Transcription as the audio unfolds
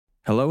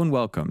Hello and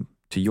welcome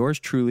to yours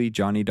truly,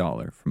 Johnny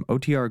Dollar from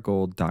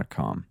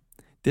OTRGold.com.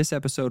 This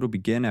episode will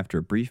begin after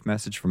a brief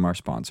message from our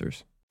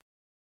sponsors.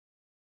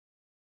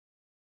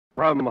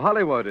 From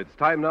Hollywood, it's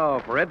time now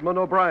for Edmund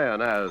O'Brien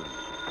as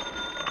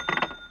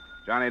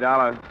Johnny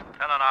Dollar.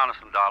 Lieutenant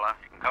Arneson, Dollar.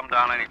 You can come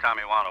down any time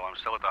you want to. I'm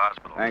still at the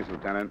hospital. Thanks,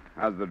 Lieutenant.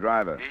 How's the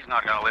driver? He's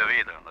not going to live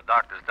either. The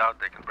doctors doubt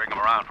they can bring him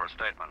around for a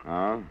statement.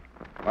 Oh?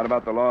 What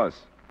about the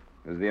loss?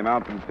 Has the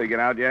amount been figured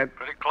out yet?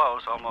 Pretty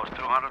close, almost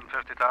 $250,000.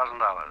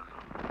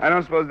 I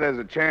don't suppose there's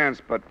a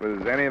chance, but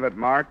was any of it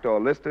marked or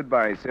listed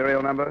by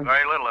serial number?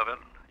 Very little of it.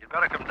 You'd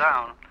better come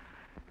down.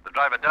 If the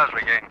driver does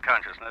regain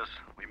consciousness,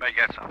 we may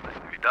get something.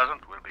 If he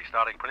doesn't, we'll be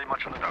starting pretty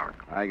much in the dark.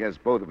 I guess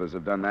both of us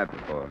have done that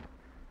before.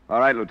 All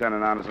right,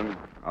 Lieutenant Anderson.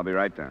 I'll be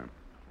right down.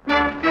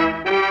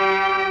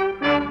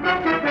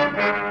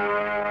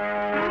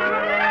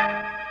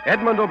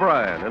 Edmund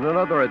O'Brien in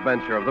another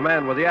adventure of the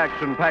man with the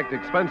action-packed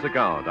expense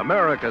account,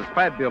 America's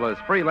fabulous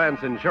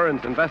freelance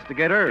insurance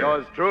investigator.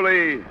 Yours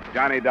truly,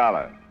 Johnny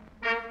Dollar.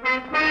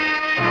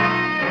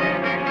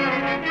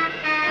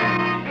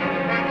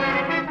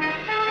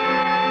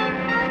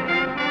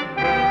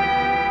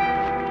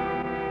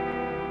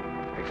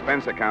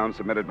 Expense account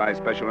submitted by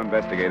Special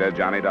Investigator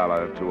Johnny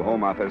Dollar to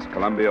Home Office,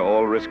 Columbia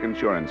All Risk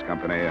Insurance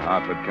Company,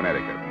 Hartford,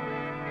 Connecticut.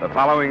 The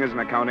following is an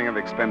accounting of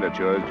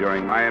expenditures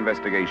during my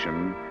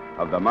investigation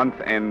of the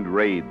month-end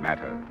raid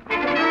matter.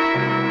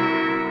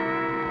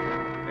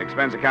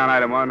 Expense account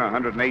item 1,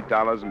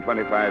 $108.25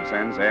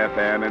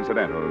 airfare and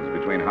incidentals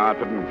between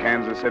Hartford and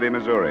Kansas City,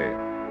 Missouri,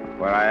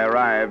 where I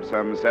arrived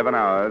some 7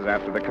 hours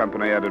after the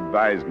company had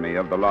advised me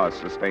of the loss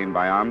sustained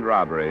by armed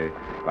robbery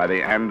by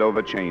the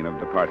Andover chain of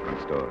department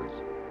stores.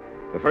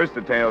 The first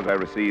details I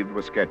received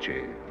were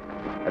sketchy.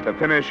 At the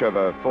finish of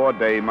a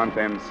 4-day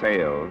month-end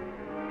sale,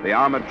 the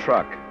armored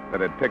truck that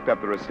had picked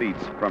up the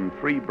receipts from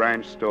 3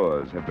 branch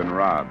stores had been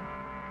robbed.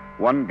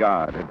 1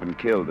 guard had been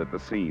killed at the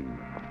scene.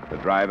 The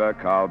driver,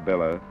 Carl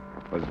Biller,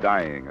 was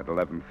dying at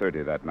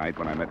 11:30 that night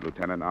when I met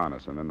Lieutenant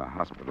Arneson in the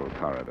hospital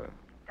corridor.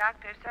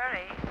 Dr.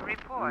 Surrey,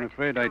 report. I'm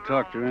afraid I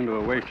talked her into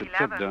a wasted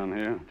trip down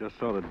here. Just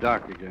saw the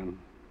doc again.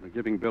 They're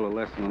giving Biller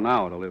less than an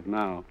hour to live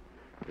now.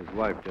 His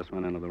wife just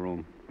went into the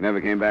room. He never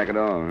came back at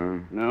all, huh?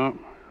 No,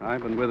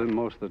 I've been with him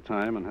most of the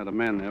time and had a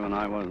man there when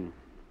I wasn't.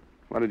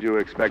 What did you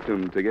expect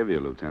him to give you,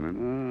 Lieutenant?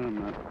 I'm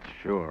not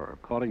sure.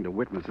 According to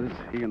witnesses,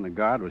 he and the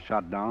guard were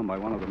shot down by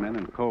one of the men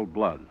in cold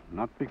blood.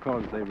 Not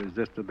because they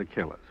resisted the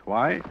killers.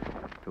 Why?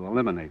 To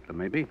eliminate them,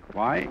 maybe.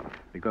 Why?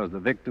 Because the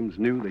victims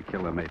knew the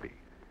killer, maybe,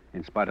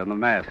 in spite of the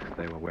masks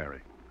they were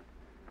wearing.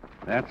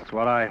 That's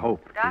what I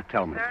hope he'd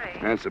tell me.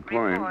 That's the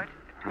point.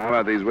 How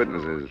about these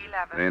witnesses?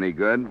 Are they any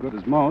good? Good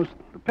as most.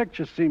 The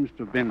picture seems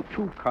to have been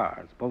 2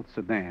 cars, both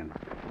sedans.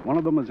 One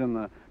of them was in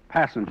the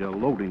passenger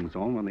loading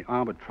zone when the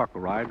armored truck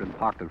arrived and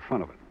parked in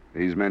front of it.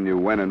 These men knew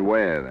when and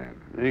where, then.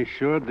 They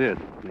sure did.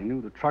 They knew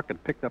the truck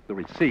had picked up the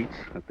receipts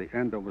at the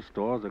Andover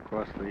stores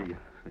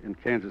in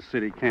Kansas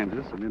City,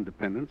 Kansas, and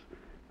Independence,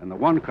 and the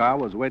 1 car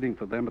was waiting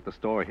for them at the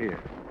store here.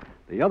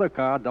 The other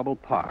car double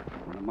parked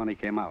when the money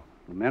came out.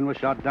 The men were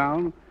shot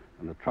down,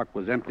 and the truck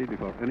was empty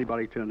before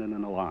anybody turned in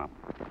an alarm.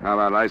 How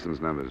about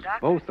license numbers?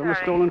 Both on the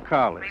stolen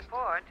car list.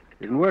 Report.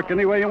 You can work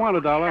any way you want,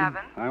 Dollar.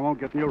 I won't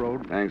get in your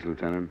road. Thanks,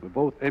 Lieutenant. We're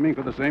both aiming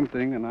for the same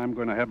thing, and I'm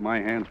going to have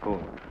my hands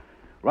full.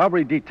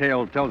 Robbery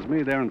detail tells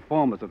me their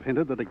informers have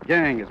hinted that a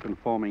gang has been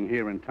forming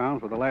here in town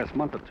for the last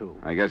month or 2.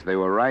 I guess they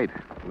were right.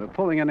 We're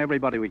pulling in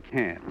everybody we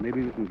can.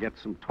 Maybe we can get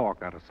some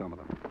talk out of some of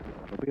them.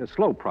 It'll be a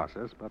slow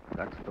process, but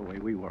that's the way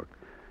we work.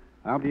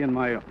 I'll be in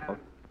my...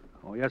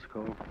 Oh, yes,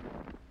 Cole.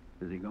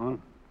 Is he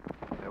gone?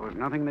 There was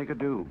nothing they could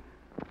do.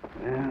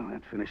 Well,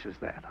 that finishes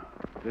that.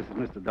 This is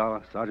Mr.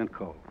 Dollar, Sergeant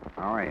Cole.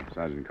 How are you?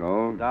 Sergeant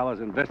Cole. Dollar's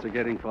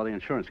investigating for the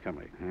insurance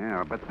company.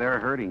 Yeah, but they're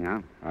hurting,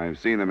 huh? I've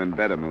seen them in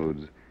better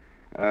moods.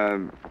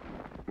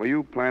 Were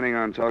you planning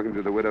on talking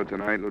to the widow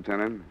tonight,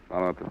 Lieutenant?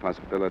 Follow up the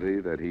possibility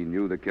that he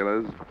knew the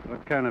killers?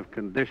 What kind of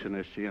condition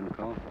is she in,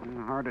 Cole?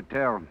 Hard to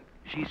tell.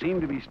 She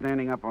seemed to be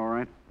standing up all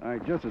right.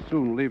 I'd just as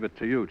soon leave it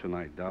to you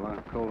tonight,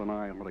 Dollar. Cole and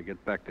I want to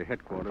get back to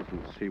headquarters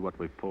and see what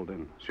we've pulled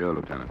in. Sure,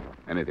 Lieutenant.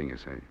 Anything you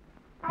say.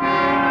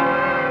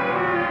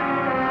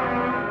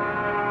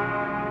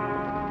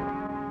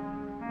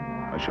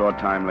 A short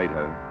time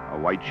later, a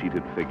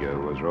white-sheeted figure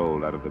was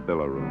rolled out of the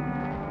Biller room,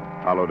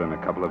 followed in a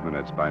couple of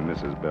minutes by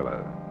Mrs.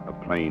 Biller, a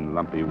plain,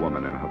 lumpy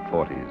woman in her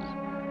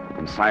 40s.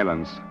 In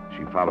silence,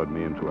 she followed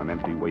me into an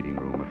empty waiting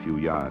room a few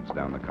yards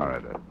down the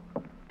corridor.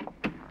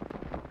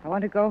 I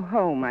want to go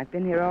home. I've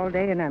been here all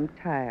day and I'm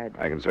tired.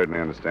 I can certainly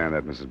understand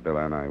that, Mrs.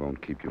 Biller, and I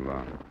won't keep you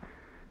long.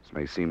 This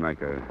may seem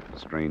like a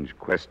strange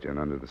question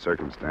under the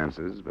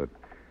circumstances, but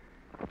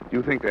do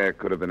you think there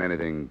could have been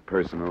anything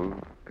personal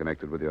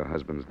connected with your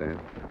husband's death?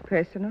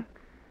 Personal?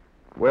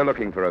 We're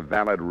looking for a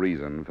valid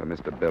reason for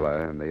Mr.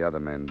 Biller and the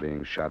other men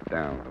being shot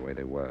down the way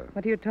they were.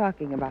 What are you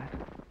talking about?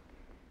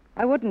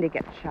 Why wouldn't he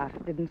get shot?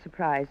 It didn't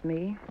surprise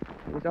me.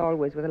 He was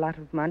always with a lot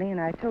of money,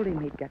 and I told him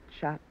he'd get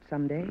shot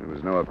someday. There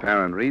was no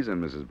apparent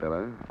reason, Mrs.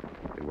 Biller.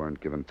 They weren't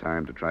given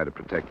time to try to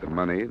protect the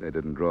money. They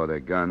didn't draw their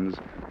guns.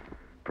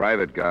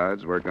 Private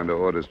guards work under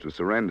orders to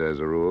surrender as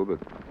a rule, but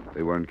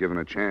they weren't given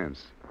a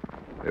chance.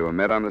 They were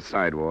met on the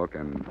sidewalk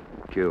and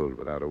killed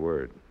without a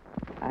word.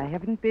 I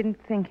haven't been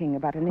thinking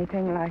about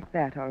anything like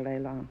that all day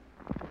long.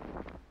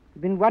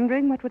 I've been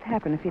wondering what would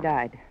happen if he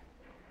died.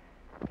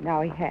 Now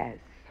he has.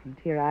 And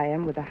here I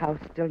am with the house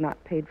still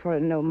not paid for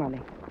and no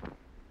money.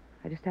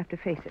 I just have to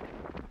face it.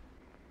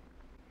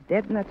 He's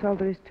dead, and that's all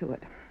there is to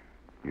it.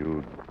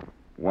 You'd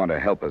want to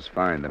help us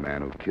find the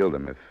man who killed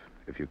him if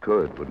you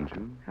could, wouldn't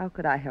you? How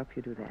could I help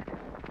you do that?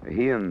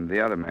 He and the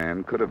other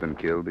man could have been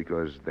killed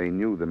because they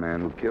knew the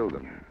man who killed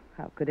them.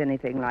 How could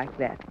anything like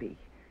that be?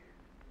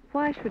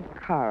 Why should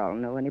Carl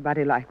know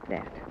anybody like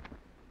that?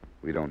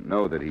 We don't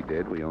know that he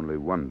did. We only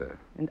wonder.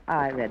 And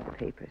I read the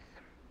papers.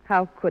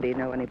 How could he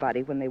know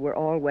anybody when they were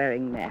all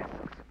wearing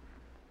masks?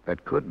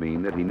 That could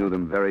mean that he knew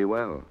them very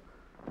well.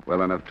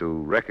 Well enough to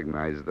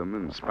recognize them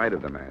in spite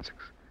of the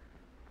masks.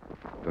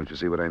 Don't you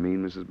see what I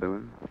mean, Mrs.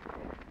 Biller?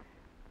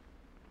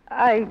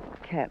 I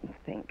can't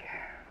think.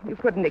 You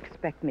couldn't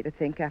expect me to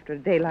think after a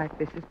day like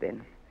this has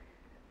been.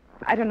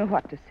 I don't know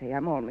what to say.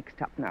 I'm all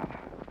mixed up now.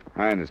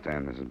 I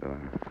understand, Mrs.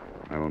 Biller.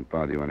 I won't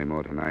bother you any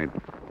more tonight.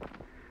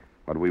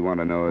 What we want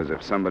to know is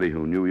if somebody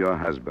who knew your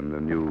husband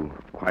and knew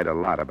quite a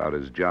lot about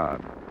his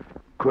job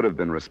could have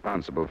been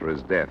responsible for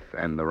his death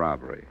and the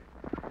robbery.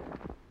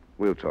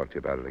 We'll talk to you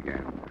about it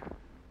again.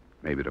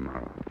 Maybe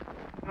tomorrow.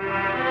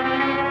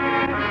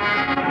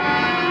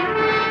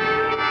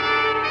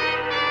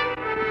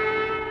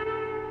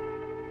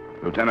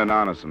 Lieutenant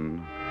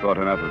Arneson thought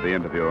enough of the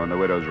interview and the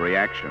widow's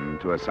reaction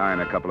to assign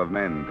a couple of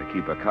men to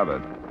keep her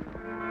covered.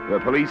 The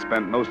police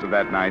spent most of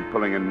that night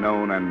pulling in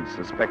known and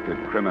suspected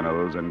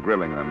criminals and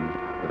grilling them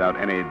without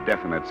any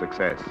definite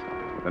success.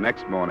 The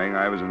next morning,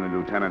 I was in the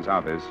lieutenant's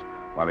office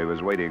while he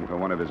was waiting for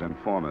one of his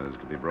informers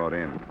to be brought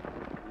in.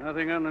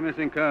 Nothing on the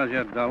missing cars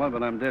yet, Dollar,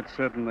 but I'm dead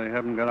certain they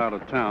haven't got out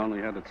of town. We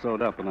had it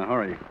sewed up in a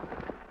hurry.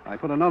 I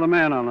put another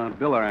man on the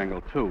Biller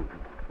angle, too,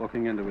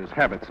 looking into his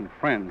habits and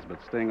friends,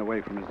 but staying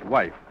away from his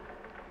wife.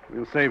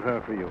 We'll save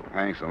her for you.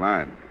 Thanks a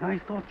lot. I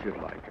thought you'd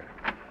like her.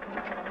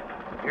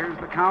 Here's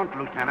the count,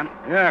 Lieutenant.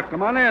 Yeah,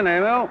 come on in,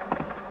 Emil.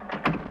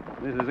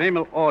 This is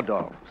Emil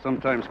Ordolf,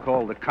 sometimes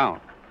called the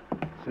Count.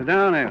 Sit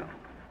down, Emil.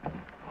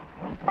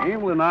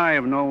 Emil and I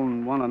have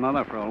known one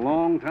another for a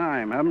long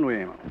time, haven't we,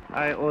 Emil?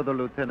 I owe the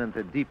lieutenant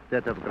a deep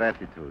debt of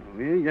gratitude.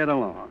 We get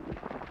along.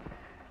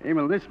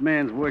 Emil, this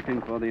man's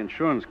working for the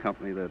insurance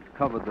company that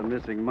covered the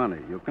missing money.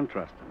 You can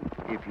trust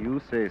him. If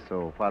you say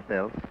so, what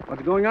else?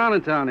 What's going on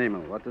in town, Emil?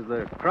 What does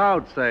the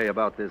crowd say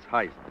about this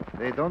heist?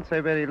 They don't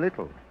say very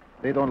little.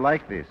 They don't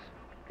like this.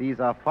 These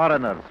are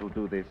foreigners who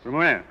do this. From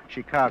where?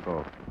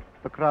 Chicago.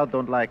 The crowd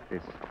don't like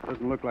this.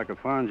 Doesn't look like a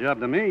foreign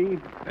job to me.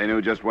 They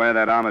knew just where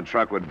that armored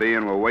truck would be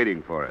and were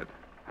waiting for it.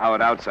 How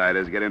would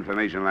outsiders get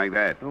information like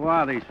that? Who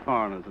are these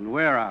foreigners and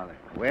where are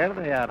they? Where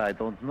they are, I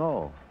don't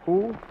know.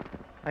 Who?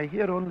 I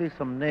hear only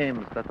some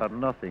names that are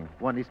nothing.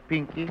 One is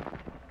Pinky.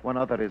 One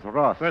other is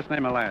Ross. First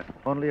name or last?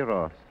 Only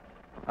Ross.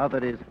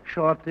 Other is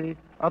Shorty.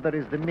 Other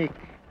is the Mick.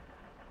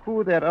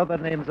 Who their other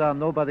names are,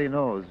 nobody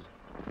knows.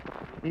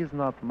 He's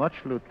not much,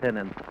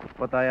 Lieutenant,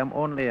 but I am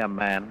only a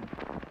man.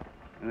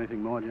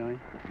 Anything more, Johnny?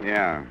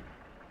 Yeah.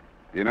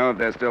 Do you know if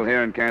they're still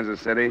here in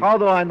Kansas City? How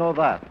do I know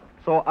that?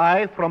 So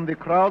I, from the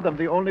crowd, am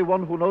the only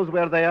one who knows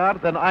where they are?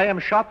 Then I am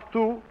shot,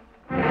 too?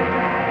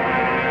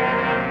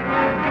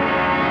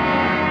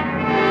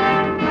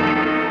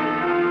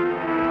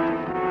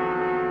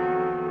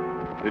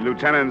 The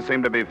lieutenant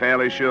seemed to be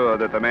fairly sure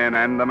that the men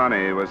and the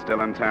money were still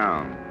in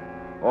town.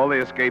 All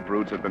the escape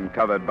routes had been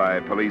covered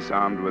by police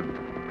armed with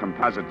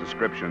composite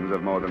descriptions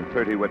of more than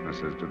 30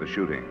 witnesses to the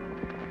shooting.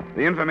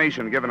 The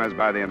information given us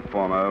by the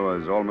informer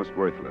was almost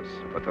worthless,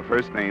 but the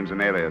first names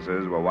and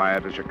aliases were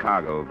wired to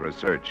Chicago for a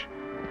search.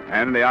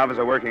 And the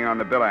officer working on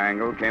the Biller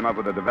angle came up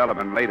with a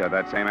development later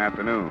that same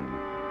afternoon.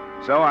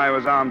 So I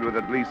was armed with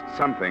at least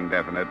something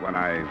definite when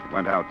I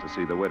went out to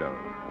see the widow.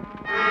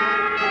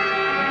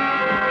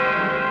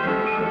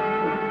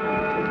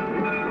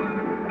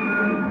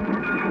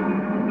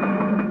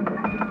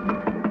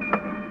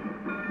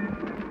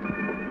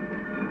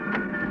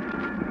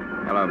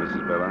 Hello,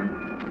 Mrs.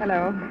 Biller.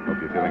 Hello.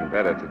 Hope you're feeling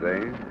better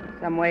today.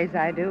 Some ways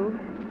I do,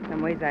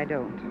 some ways I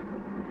don't.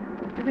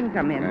 You can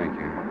come in. Thank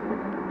you.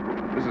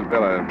 Mrs.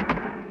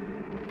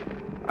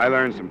 Biller, I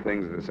learned some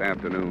things this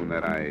afternoon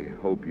that I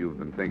hope you've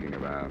been thinking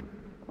about.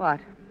 What?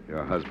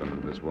 Your husband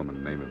and this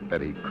woman named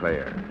Betty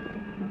Clare.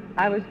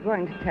 I was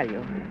going to tell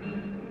you.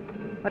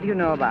 What do you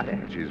know about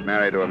her? She's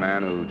married to a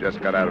man who just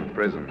got out of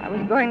prison. I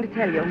was going to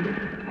tell you.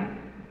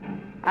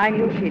 I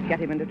knew she'd get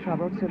him into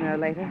trouble sooner or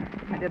later.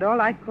 I did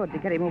all I could to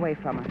get him away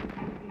from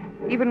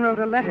her. Even wrote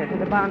a letter to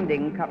the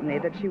bonding company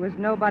that she was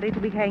nobody to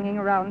be hanging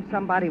around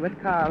somebody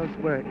with Carl's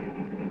word.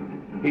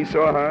 He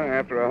saw her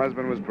after her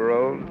husband was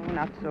paroled? Oh,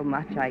 not so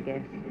much, I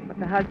guess. But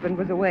the husband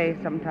was away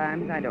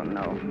sometimes. I don't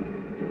know.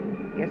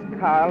 Guess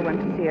Carl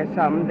went to see her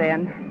some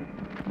then.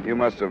 You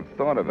must have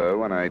thought of her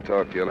when I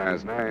talked to you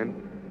last night.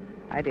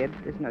 I did.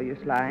 There's no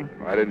use lying.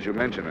 Why didn't you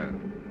mention her?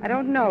 I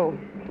don't know.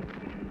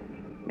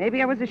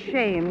 Maybe I was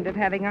ashamed of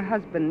having a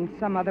husband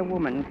some other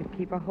woman could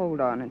keep a hold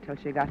on until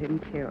she got him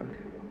killed.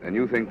 And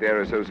you think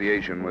their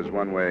association was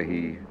one where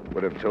he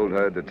would have told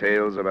her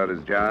details about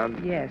his job?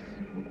 Yes.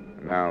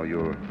 Now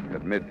you'll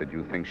admit that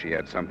you think she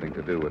had something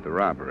to do with the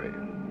robbery.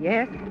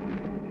 Yes?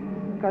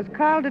 Because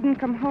Carl didn't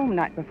come home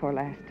night before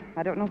last.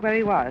 I don't know where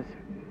he was.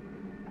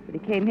 But he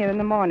came here in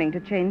the morning to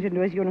change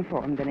into his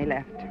uniform, then he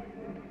left.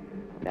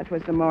 That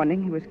was the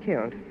morning he was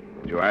killed.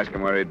 Did you ask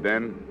him where he'd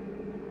been?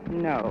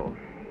 No.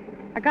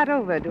 I got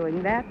over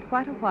doing that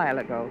quite a while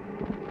ago.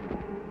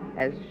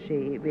 Has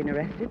she been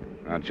arrested?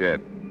 Not yet.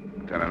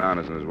 Lieutenant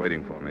Arneson is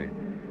waiting for me.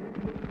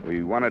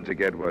 We wanted to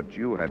get what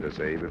you had to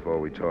say before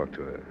we talked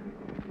to her.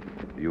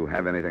 Do you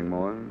have anything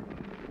more?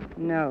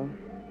 No.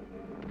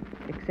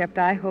 Except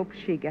I hope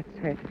she gets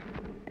hurt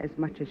as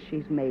much as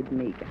she's made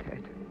me get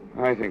hurt.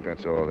 I think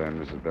that's all then,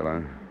 Mrs.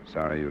 Biller.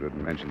 Sorry you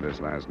didn't mention this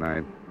last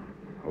night.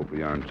 Hope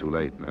we aren't too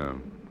late now.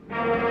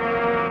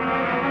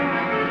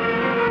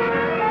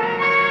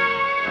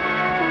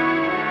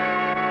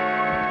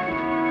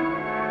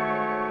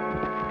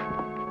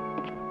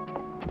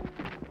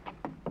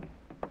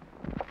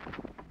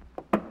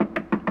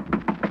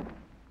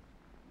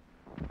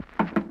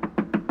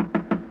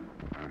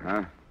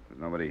 There's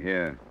nobody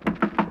here.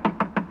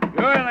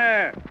 You're in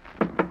there.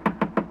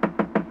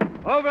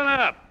 Open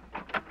up.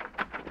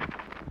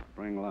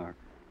 Spring lock.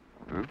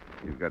 Huh?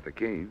 You've got the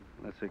key.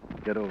 Let's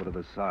get over to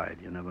the side.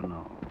 You never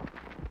know.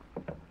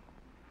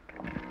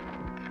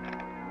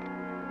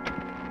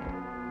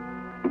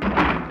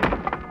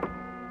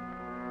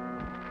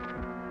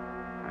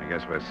 I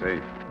guess we're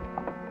safe.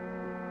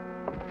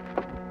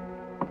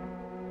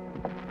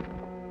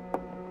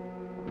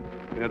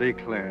 Betty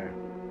Clare.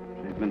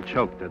 She's been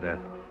choked to death.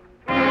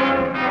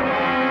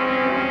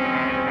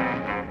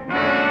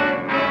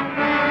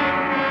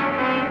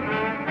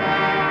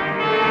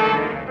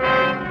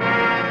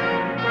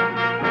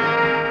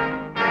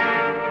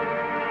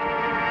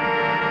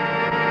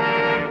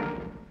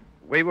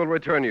 We will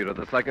return you to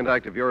the second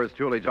act of yours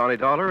truly, Johnny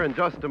Dollar, in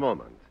just a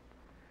moment.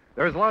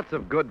 There's lots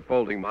of good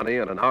folding money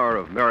and an hour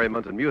of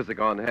merriment and music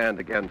on hand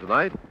again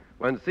tonight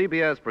when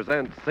CBS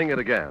presents Sing It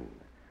Again.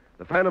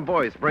 The Phantom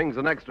Voice brings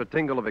an extra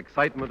tingle of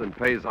excitement and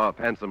pays off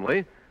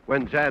handsomely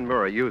when Jan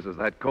Murray uses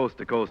that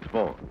coast-to-coast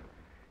phone.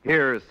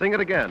 Here's Sing It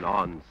Again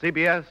on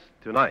CBS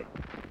tonight.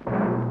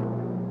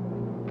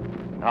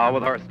 Now,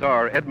 with our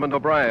star, Edmund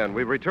O'Brien,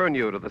 we return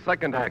you to the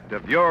second act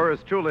of yours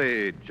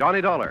truly,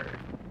 Johnny Dollar.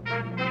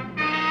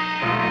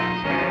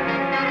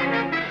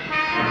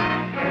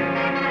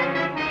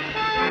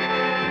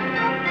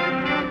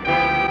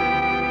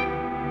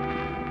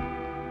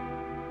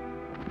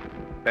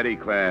 Betty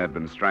Clare had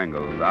been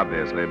strangled,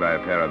 obviously by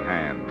a pair of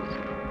hands.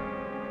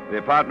 The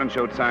apartment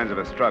showed signs of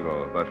a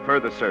struggle, but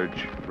further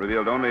search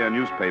revealed only a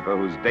newspaper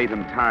whose date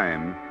and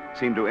time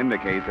seemed to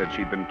indicate that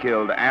she'd been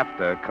killed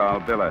after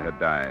Carl Biller had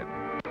died.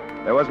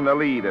 There wasn't a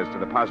lead as to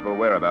the possible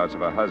whereabouts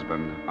of her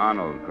husband,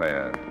 Arnold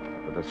Clare,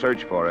 but the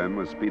search for him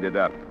was speeded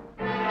up.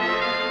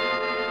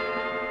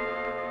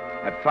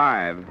 At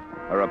 5,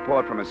 a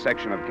report from a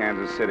section of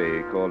Kansas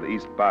City called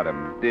East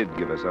Bottom did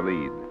give us a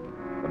lead.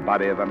 The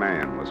body of a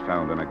man was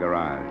found in a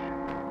garage.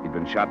 He'd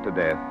been shot to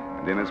death,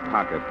 and in his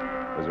pocket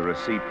was a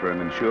receipt for an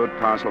insured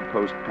parcel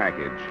post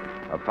package.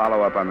 A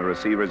follow-up on the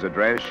receiver's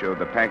address showed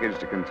the package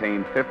to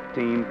contain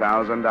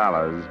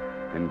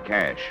 $15,000 in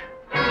cash.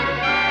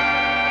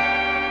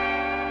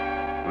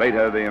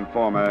 Later, the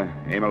informer,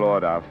 Emil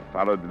Ordoff,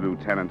 followed the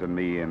lieutenant and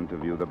me in to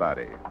view the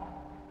body.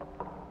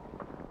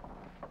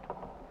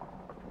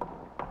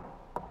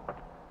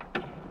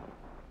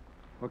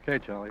 Okay,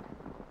 Charlie.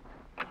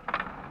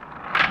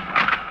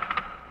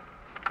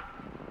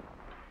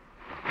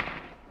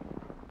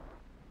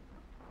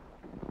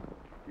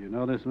 You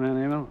know this man,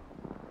 Emil?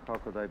 How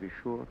could I be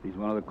sure? He's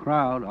one of the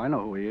crowd. I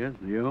know who he is.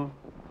 Do you?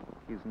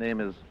 His name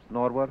is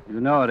Norworth? You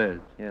know it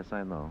is. Yes,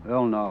 I know.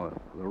 They'll know it.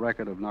 The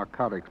record of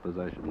narcotics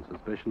possession,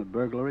 suspicion of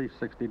burglary,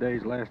 60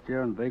 days last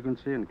year, and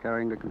vagrancy and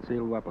carrying a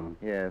concealed weapon.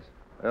 Yes,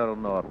 Earl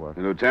Norworth.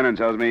 The lieutenant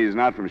tells me he's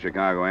not from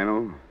Chicago,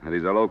 Emil, that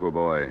he's a local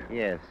boy.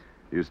 Yes.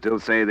 You still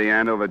say the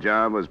Andover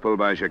job was pulled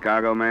by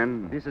Chicago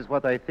men? This is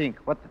what I think,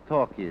 what the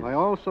talk is. I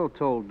also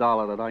told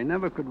Dollar that I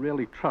never could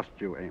really trust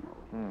you, Emil.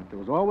 There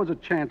was always a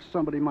chance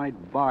somebody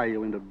might buy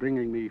you into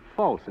bringing me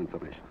false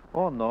information.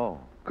 Oh, no.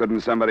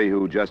 Couldn't somebody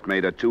who just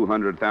made a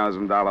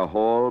 $200,000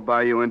 haul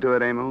buy you into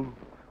it, Emil?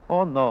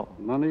 Oh, no.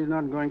 Money's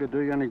not going to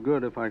do you any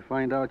good if I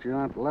find out you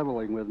aren't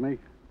leveling with me.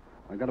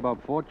 I got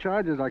about 4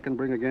 charges I can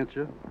bring against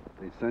you.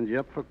 They send you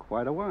up for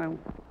quite a while.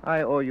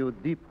 I owe you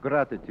deep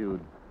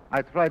gratitude.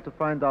 I tried to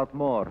find out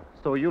more,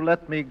 so you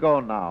let me go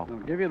now. I'll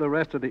give you the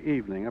rest of the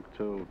evening up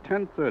till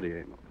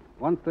 10:30, Emil.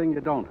 One thing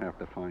you don't have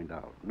to find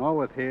out.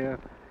 Norworth here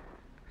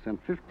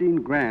sent 15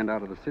 grand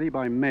out of the city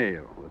by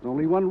mail. There's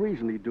only one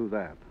reason he'd do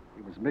that.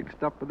 He was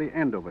mixed up with the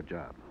Andover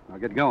job. Now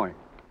get going.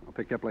 I'll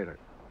pick you up later.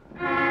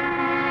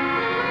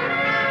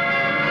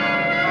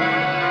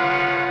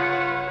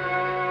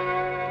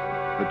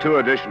 The 2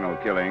 additional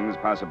killings,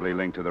 possibly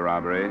linked to the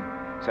robbery,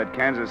 set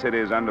Kansas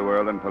City's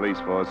underworld and police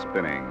force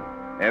spinning.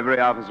 Every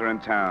officer in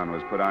town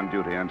was put on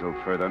duty until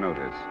further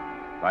notice.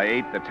 By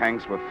 8, the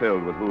tanks were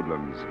filled with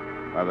hoodlums,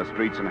 while the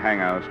streets and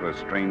hangouts were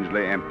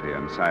strangely empty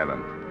and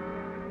silent.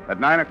 At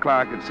 9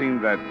 o'clock, it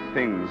seemed that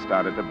things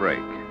started to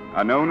break.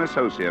 A known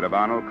associate of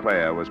Arnold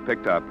Clare was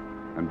picked up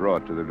and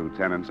brought to the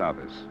lieutenant's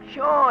office.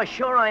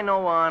 Sure, I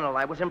know Arnold.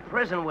 I was in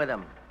prison with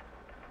him.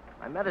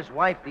 I met his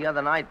wife the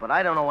other night, but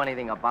I don't know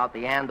anything about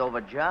the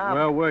Andover job.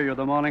 Where were you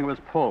the morning it was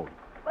pulled?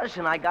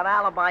 Listen, I got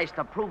alibis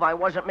to prove I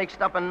wasn't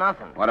mixed up in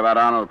nothing. What about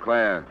Arnold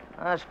Clare?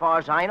 As far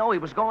as I know, he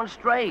was going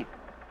straight.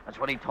 That's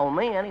what he told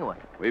me, anyway.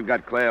 We've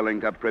got Clare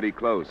linked up pretty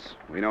close.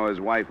 We know his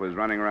wife was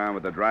running around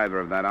with the driver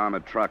of that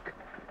armored truck.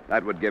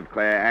 That would give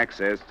Clare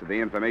access to the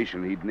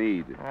information he'd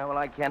need. Well,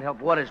 I can't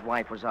help what his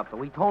wife was up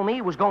to. He told me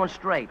he was going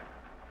straight.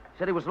 He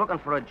said he was looking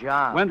for a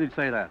job. When did he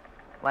say that?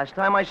 Last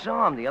time I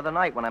saw him, the other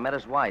night when I met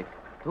his wife.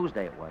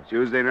 Tuesday it was.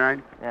 Tuesday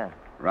night? Yeah.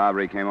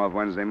 Robbery came off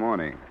Wednesday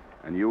morning.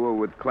 And you were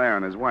with Clare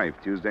and his wife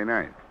Tuesday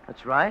night.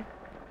 That's right.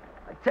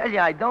 I tell you,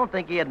 I don't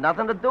think he had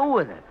nothing to do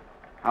with it.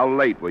 How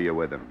late were you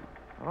with him?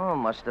 Oh,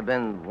 must have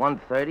been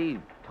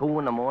 1:30, 2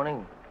 in the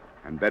morning.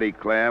 And Betty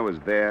Clare was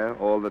there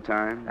all the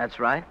time? That's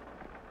right.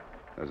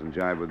 Doesn't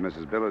jive with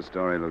Mrs. Biller's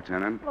story,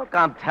 Lieutenant. Look,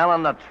 I'm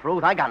telling the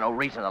truth. I got no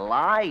reason to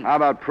lie. How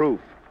about proof?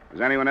 Was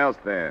anyone else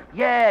there?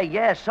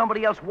 Yeah,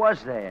 somebody else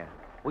was there.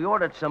 We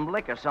ordered some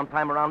liquor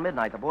sometime around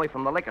midnight. The boy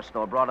from the liquor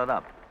store brought it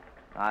up.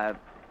 I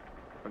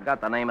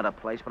forgot the name of the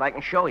place, but I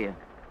can show you.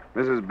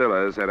 Mrs.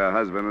 Biller said her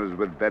husband was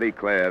with Betty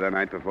Clare the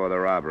night before the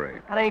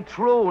robbery. That ain't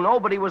true.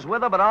 Nobody was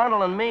with her but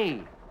Arnold and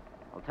me.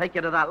 I'll take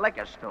you to that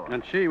liquor store.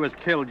 And she was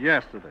killed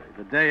yesterday,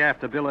 the day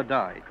after Biller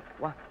died.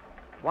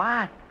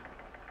 What?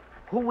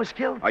 Who was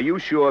killed? Are you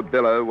sure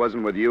Biller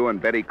wasn't with you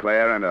and Betty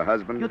Clare and her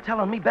husband? You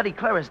telling me Betty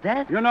Clare is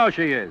dead? You know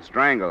she is.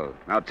 Strangled.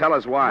 Now tell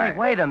us why. Hey,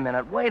 wait a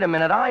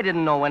minute. I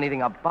didn't know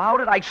anything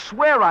about it. I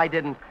swear I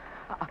didn't.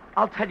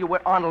 I'll tell you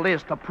where Arnold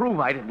is to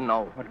prove I didn't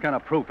know. What kind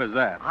of proof is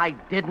that? I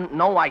didn't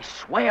know. I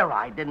swear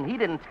I didn't. He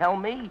didn't tell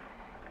me.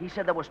 He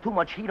said there was too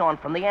much heat on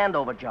from the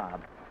Andover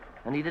job.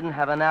 And he didn't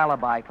have an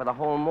alibi for the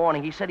whole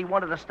morning. He said he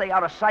wanted to stay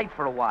out of sight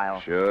for a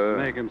while. Sure.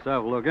 Make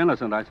himself look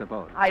innocent, I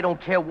suppose. I don't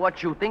care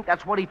what you think.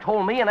 That's what he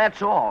told me, and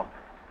that's all.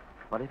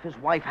 But if his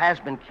wife has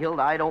been killed,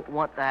 I don't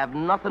want to have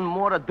nothing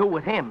more to do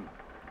with him.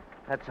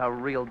 That's a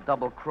real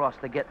double cross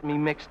to get me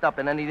mixed up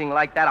in anything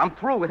like that. I'm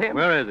through with him.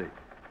 Where is he?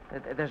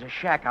 There's a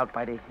shack out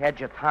by the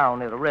edge of town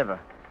near the river.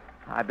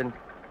 I've been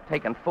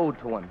taking food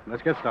to him.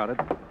 Let's get started.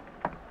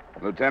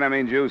 Lieutenant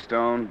means you,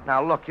 Stone.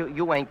 Now, look,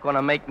 you ain't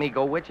gonna make me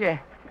go with you.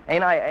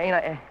 Ain't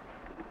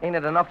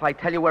it enough I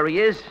tell you where he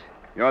is?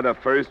 You're the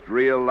first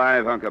real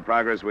live hunk of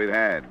progress we've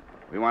had.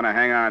 We want to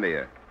hang on to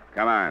you.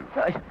 Come on.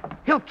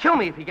 He'll kill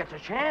me if he gets a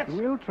chance.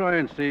 We'll try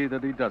and see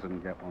that he doesn't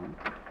get one.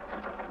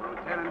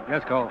 Lieutenant,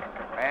 Yes, Cole.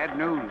 bad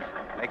news.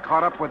 They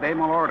caught up with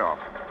Emil Ordoff.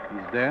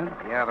 He's dead?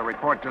 Yeah, the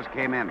report just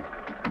came in.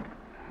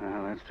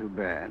 Well, that's too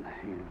bad.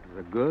 He was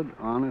a good,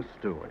 honest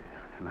steward,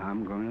 and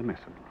I'm going to miss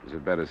him. Is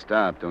it better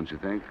stop, don't you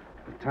think?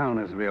 The town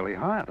is really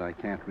hot. I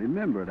can't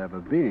remember it ever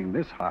being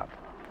this hot.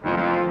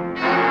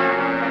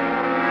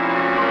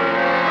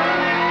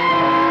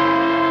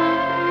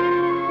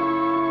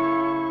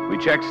 We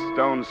checked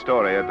Stone's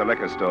story at the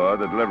liquor store.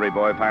 The delivery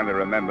boy finally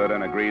remembered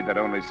and agreed that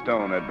only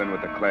Stone had been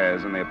with the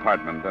Clares in the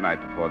apartment the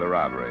night before the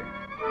robbery.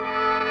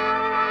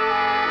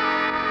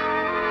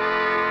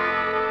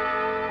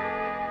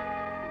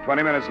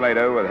 "20 minutes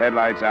later, with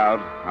headlights out,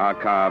 our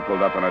car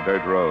pulled up on a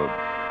dirt road.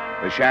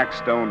 The shack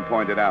Stone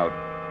pointed out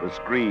was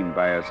screened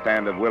by a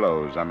stand of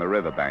willows on the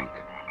riverbank.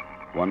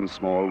 One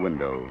small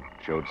window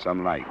showed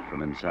some light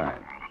from inside.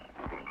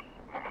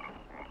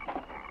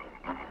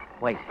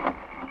 Wait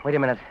a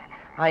minute.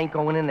 I ain't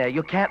going in there.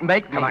 You can't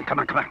make me. Come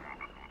on.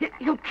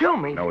 He'll kill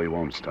me. No, he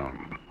won't,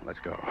 Stone. Let's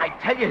go. I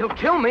tell you, he'll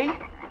kill me.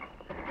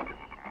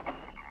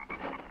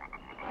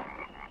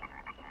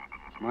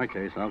 It's my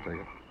case. I'll take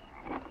it.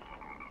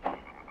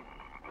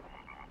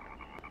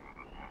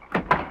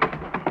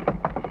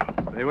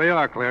 Stay where you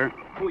are, Claire.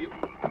 Who you?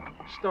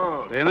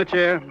 Stone. Stay in the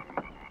chair.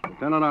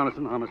 Lieutenant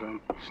Arneson, homicide.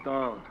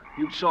 Stone.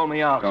 You sold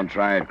me out. Don't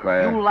try it,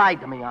 Claire. You lied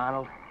to me,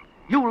 Arnold.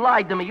 You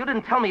lied to me. You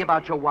didn't tell me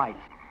about your wife.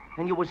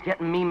 And you was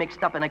getting me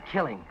mixed up in a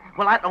killing.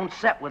 Well, that don't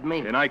set with me.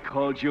 And I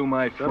called you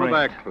my friend. Settle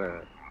back,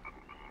 Claire.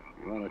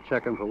 You want to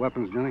check him for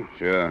weapons, Johnny?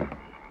 Sure.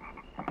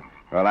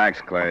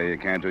 Relax, Claire. You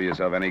can't do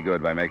yourself any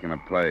good by making a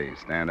play.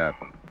 Stand up.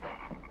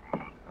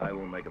 I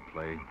won't make a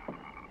play.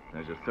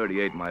 There's a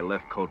 .38 in my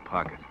left coat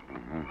pocket.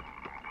 Uh-huh.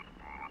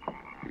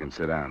 You can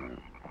sit down now.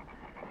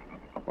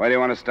 Where do you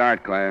want to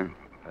start, Claire?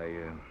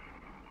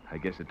 I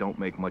guess it don't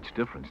make much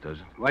difference, does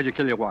it? Why'd you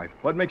kill your wife?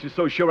 What makes you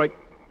so sure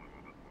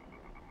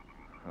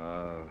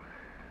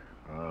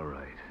all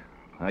right.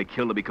 I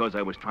killed her because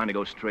I was trying to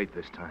go straight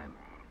this time.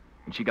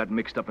 And she got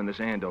mixed up in this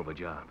Andover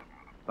job.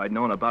 If I'd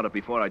known about it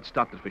before, I'd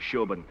stopped it for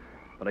sure, but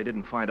I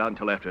didn't find out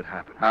until after it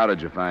happened. How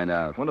did you find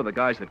out? One of the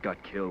guys that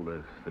got killed,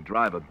 the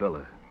driver,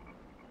 Biller.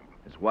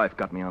 His wife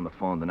got me on the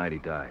phone the night he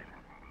died.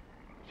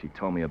 She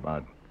told me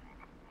about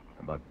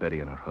Betty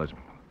and her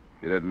husband.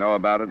 You didn't know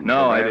about it?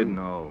 No, I didn't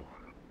know.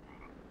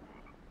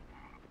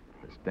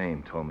 The This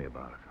dame told me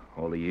about it.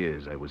 All the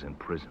years I was in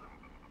prison.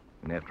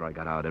 And after I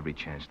got out, every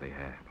chance they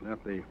had. Is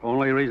that the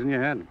only reason you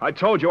had? I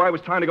told you I was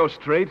trying to go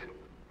straight.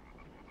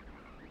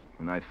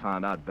 And I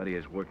found out Betty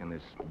is working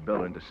this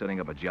bill into setting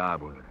up a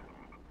job with her.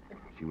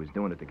 She was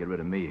doing it to get rid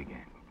of me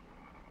again.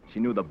 She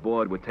knew the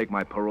board would take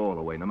my parole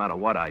away, no matter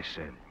what I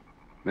said.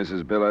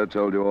 Mrs. Biller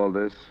told you all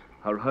this?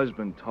 Her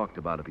husband talked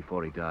about it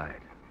before he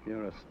died.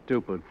 You're a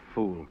stupid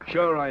fool.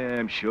 Sure I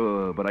am,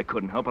 sure, but I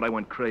couldn't help it. I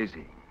went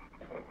crazy.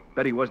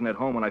 Betty wasn't at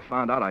home when I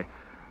found out. I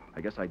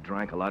guess I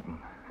drank a lot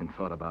and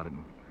thought about it.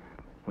 And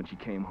when she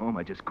came home,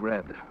 I just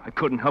grabbed her. I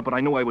couldn't help it.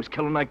 I knew I was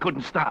killing her. I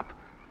couldn't stop.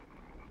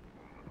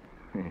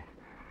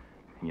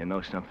 You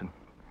know something?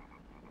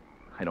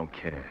 I don't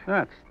care.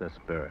 That's the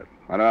spirit.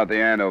 What about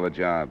the Andover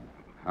job?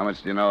 How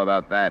much do you know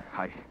about that?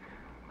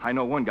 I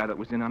know one guy that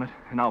was in on it,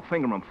 and I'll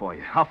finger him for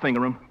you. I'll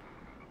finger him.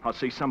 I'll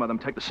see some of them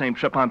take the same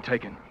trip I'm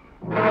taking.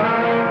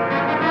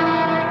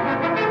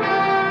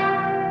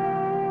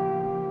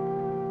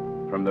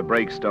 From the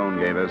break Stone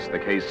gave us, the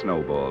case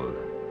snowballed.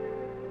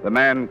 The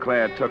man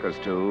Claire took us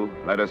to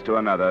led us to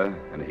another,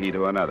 and he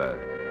to another.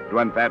 It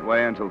went that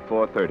way until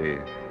 4:30,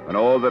 when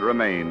all that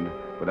remained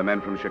were the men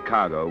from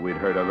Chicago we'd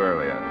heard of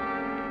earlier.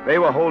 They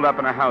were holed up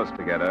in a house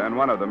together, and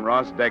one of them,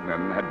 Ross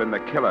Degnan, had been the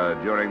killer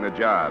during the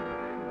job.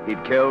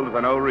 He'd killed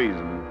for no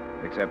reason,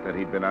 except that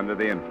he'd been under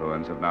the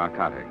influence of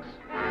narcotics.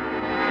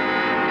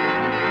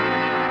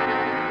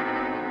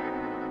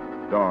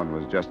 Dawn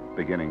was just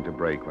beginning to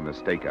break when the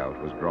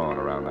stakeout was drawn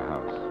around the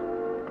house.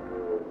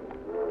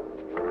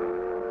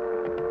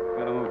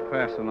 Gotta move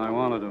faster than I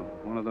wanted to.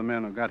 One of the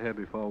men who got here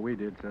before we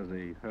did says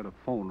he heard a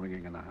phone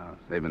ringing in the house.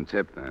 They've been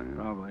tipped, then?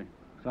 Probably.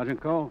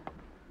 Sergeant Cole?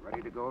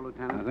 Ready to go,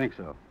 Lieutenant? I think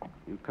so.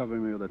 You cover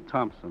me with a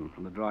Thompson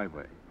from the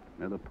driveway,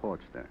 near the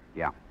porch there.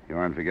 Yeah. You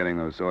aren't forgetting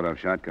those sawed-off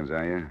shotguns,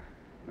 are you?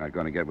 Not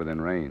going to get within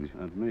range.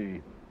 Not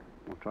me.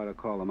 We'll try to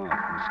call them out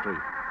from the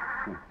street.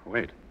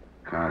 Wait.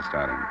 Car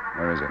starting.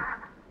 Where is it?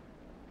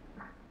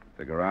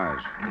 The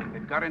garage.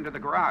 It got into the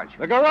garage.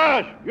 The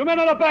garage! You men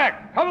in the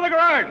back! Cover the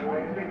garage!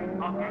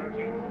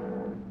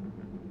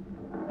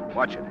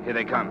 Watch it. Here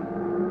they come.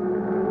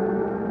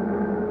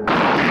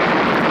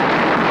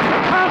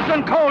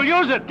 Thompson, Cole,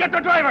 use it! Get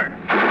the driver!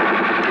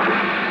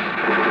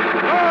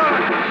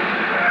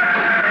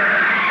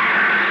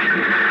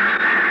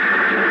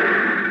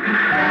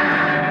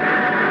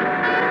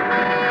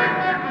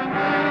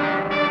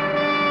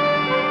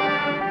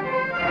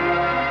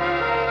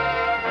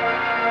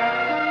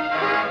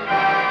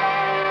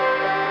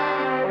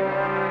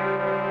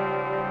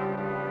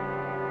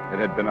 It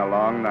had been a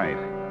long night,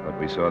 but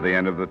we saw the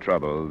end of the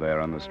trouble there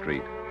on the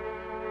street.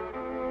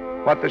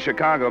 What the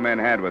Chicago men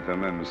had with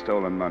them and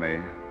stolen money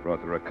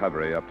brought the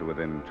recovery up to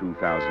within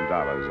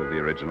 $2,000 of the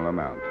original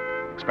amount.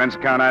 Expense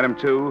account item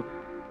 2,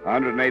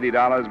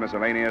 $180.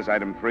 Miscellaneous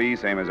item 3,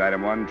 same as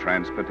item 1,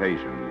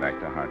 transportation back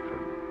to Hartford.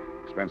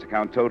 Expense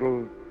account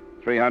total,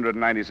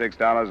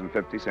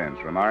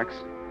 $396.50. Remarks?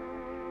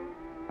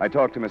 I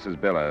talked to Mrs.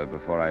 Biller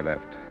before I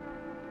left,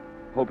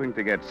 hoping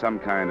to get some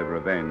kind of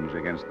revenge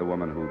against the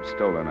woman who'd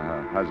stolen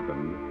her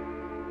husband.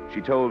 She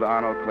told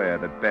Arnold Clare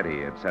that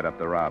Betty had set up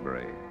the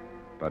robbery.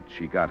 But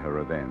she got her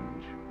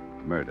revenge,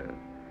 murder.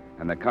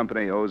 And the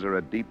company owes her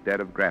a deep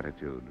debt of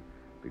gratitude,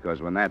 because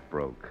when that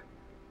broke,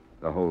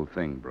 the whole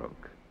thing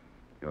broke.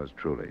 Yours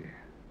truly,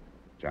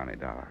 Johnny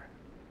Dollar.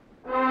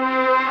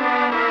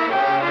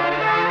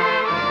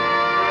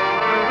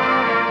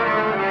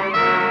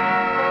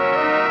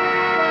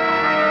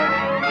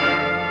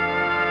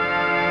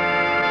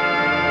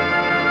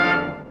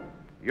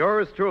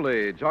 Yours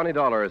truly, Johnny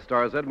Dollar,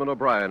 stars Edmund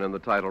O'Brien in the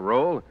title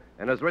role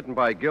and is written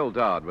by Gil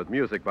Dodd with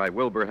music by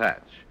Wilbur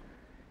Hatch.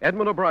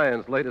 Edmund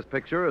O'Brien's latest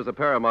picture is a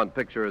Paramount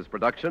Pictures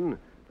production,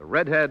 The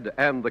Redhead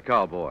and the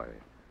Cowboy.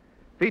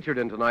 Featured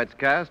in tonight's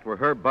cast were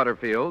Herb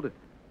Butterfield,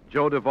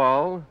 Joe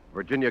Duvall,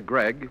 Virginia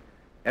Gregg,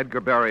 Edgar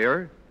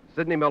Barrier,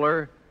 Sidney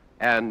Miller,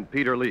 and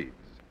Peter Leeds.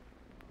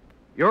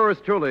 Yours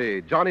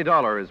truly, Johnny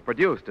Dollar, is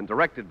produced and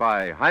directed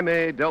by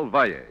Jaime Del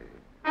Valle.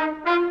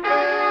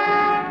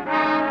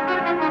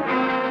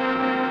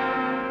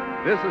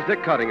 This is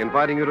Dick Cutting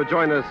inviting you to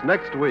join us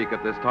next week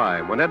at this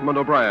time when Edmund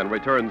O'Brien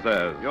returns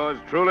as... Yours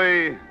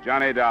truly,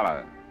 Johnny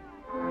Dollar.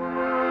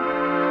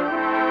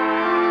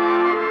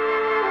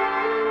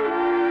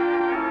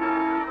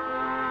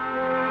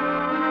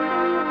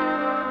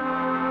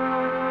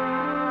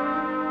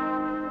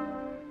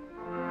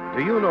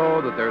 Do you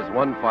know that there's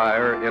one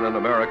fire in an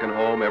American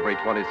home every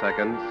 20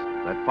 seconds?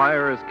 That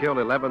fires kill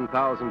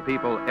 11,000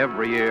 people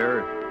every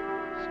year?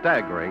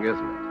 Staggering, isn't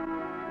it?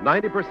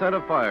 90%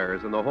 of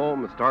fires in the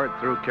home start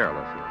through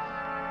carelessness.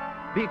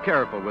 Be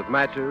careful with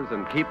matches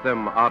and keep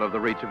them out of the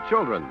reach of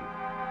children.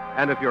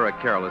 And if you're a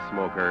careless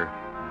smoker,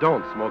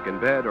 don't smoke in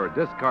bed or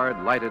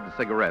discard lighted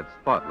cigarettes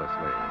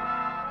thoughtlessly.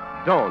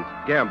 Don't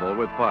gamble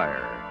with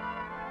fire.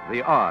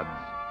 The odds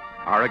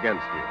are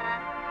against you.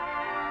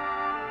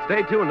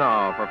 Stay tuned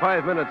now for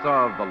 5 minutes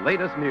of the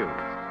latest news.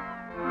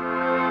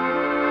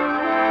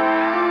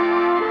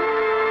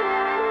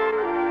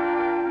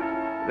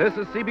 This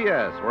is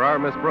CBS, where our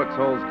Miss Brooks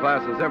holds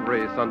classes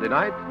every Sunday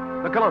night,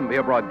 the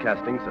Columbia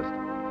Broadcasting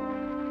System.